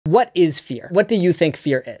What is fear? What do you think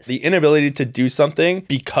fear is? The inability to do something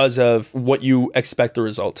because of what you expect the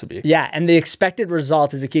result to be. Yeah, and the expected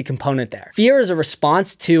result is a key component there. Fear is a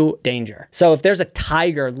response to danger. So if there's a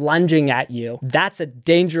tiger lunging at you, that's a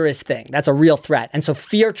dangerous thing. That's a real threat. And so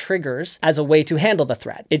fear triggers as a way to handle the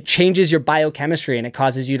threat. It changes your biochemistry and it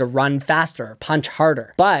causes you to run faster, punch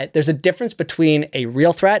harder. But there's a difference between a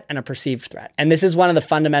real threat and a perceived threat. And this is one of the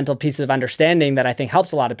fundamental pieces of understanding that I think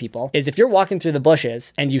helps a lot of people, is if you're walking through the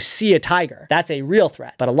bushes and you see a tiger, that's a real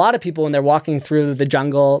threat. But a lot of people, when they're walking through the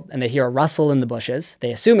jungle and they hear a rustle in the bushes,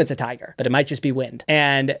 they assume it's a tiger, but it might just be wind.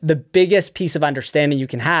 And the biggest piece of understanding you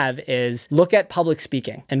can have is look at public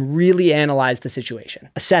speaking and really analyze the situation.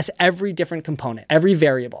 Assess every different component, every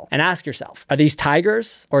variable, and ask yourself, are these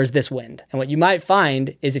tigers or is this wind? And what you might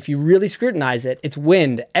find is if you really scrutinize it, it's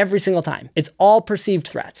wind every single time. It's all perceived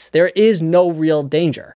threats. There is no real danger.